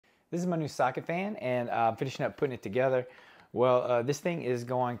This is my new socket fan, and I'm finishing up putting it together. Well, this thing is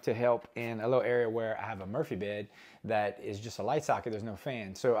going to help in a little area where I have a Murphy bed that is just a light socket, there's no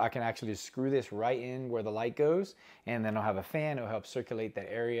fan. So I can actually just screw this right in where the light goes, and then I'll have a fan, it'll help circulate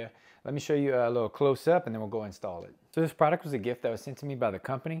that area. Let me show you a little close up and then we'll go install it. So this product was a gift that was sent to me by the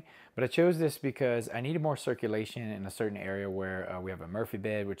company, but I chose this because I needed more circulation in a certain area where we have a Murphy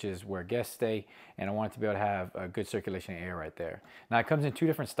bed, which is where guests stay, and I wanted to be able to have a good circulation of air right there. Now it comes in two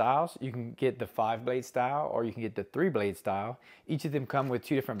different styles. You can get the 5-blade style or you can get the 3-blade style. Each of them come with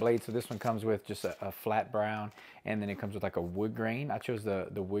two different blades. So this one comes with just a flat brown, and then it comes with like a wood grain. I chose the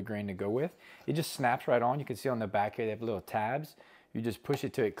wood grain to go with. It just snaps right on. You can see on the back here they have little tabs. You just push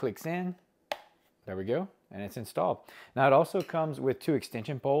it till it clicks in. There we go, and it's installed. Now it also comes with 2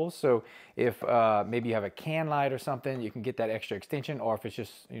 extension poles, so if maybe you have a can light or something, you can get that extra extension, or if it's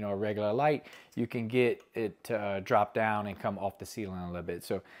just, you know, a regular light, you can get it to drop down and come off the ceiling a little bit.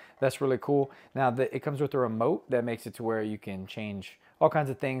 So that's really cool. Now it comes with a remote that makes it to where you can change all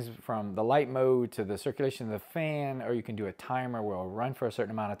kinds of things from the light mode to the circulation of the fan, or you can do a timer where it'll run for a certain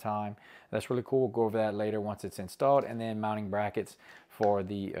amount of time. That's really cool. We'll go over that later once it's installed, and then mounting brackets for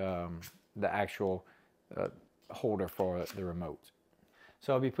the actual holder for the remote.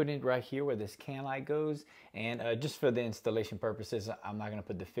 So I'll be putting it right here where this can light goes, and just for the installation purposes, I'm not going to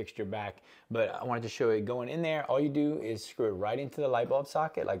put the fixture back, but I wanted to show it going in there. All you do is screw it right into the light bulb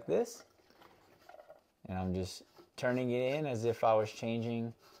socket like this, and I'm just turning it in as if I was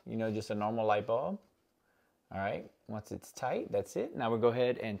changing, you know, just a normal light bulb. All right, once it's tight, that's it. Now we'll go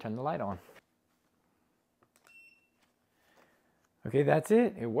ahead and turn the light on. Okay, that's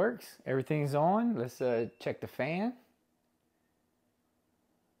it. It works. Everything's on. Let's check the fan.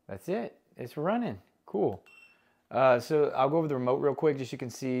 That's it. It's running. Cool. So I'll go over the remote real quick just so you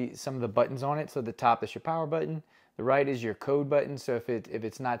can see some of the buttons on it. So the top is your power button. The right is your code button. So if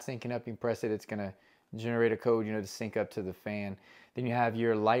it's not syncing up, you can press it. It's going to generate a code, you know, to sync up to the fan. Then you have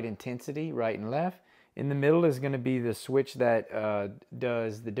your light intensity, right and left. In the middle is going to be the switch that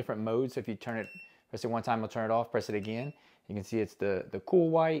does the different modes. So if you turn it, press it one time, it'll turn it off. Press it again. You can see it's the cool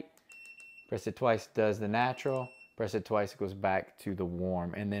white. Press it twice, it does the natural. Press it twice, it goes back to the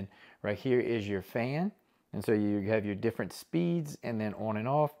warm. And then right here is your fan. And so you have your different speeds and then on and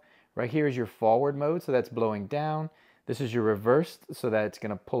off. Right here is your forward mode, so that's blowing down. This is your reversed, so that it's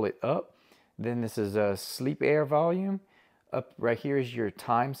going to pull it up. Then this is a sleep air volume. Up right here is your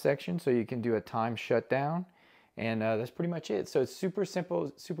time section, so you can do a time shutdown. And that's pretty much it. So it's super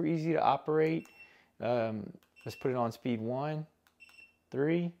simple, super easy to operate. Let's put it on speed 1,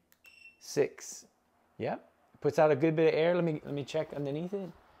 3, 6. Yep, puts out a good bit of air. Let me check underneath it.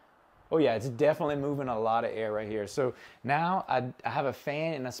 Oh yeah, it's definitely moving a lot of air right here. So now I have a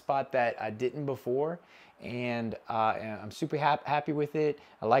fan in a spot that I didn't before, and I'm super happy with it.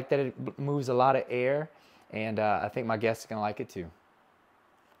 I like that it moves a lot of air, and I think my guests are gonna like it too.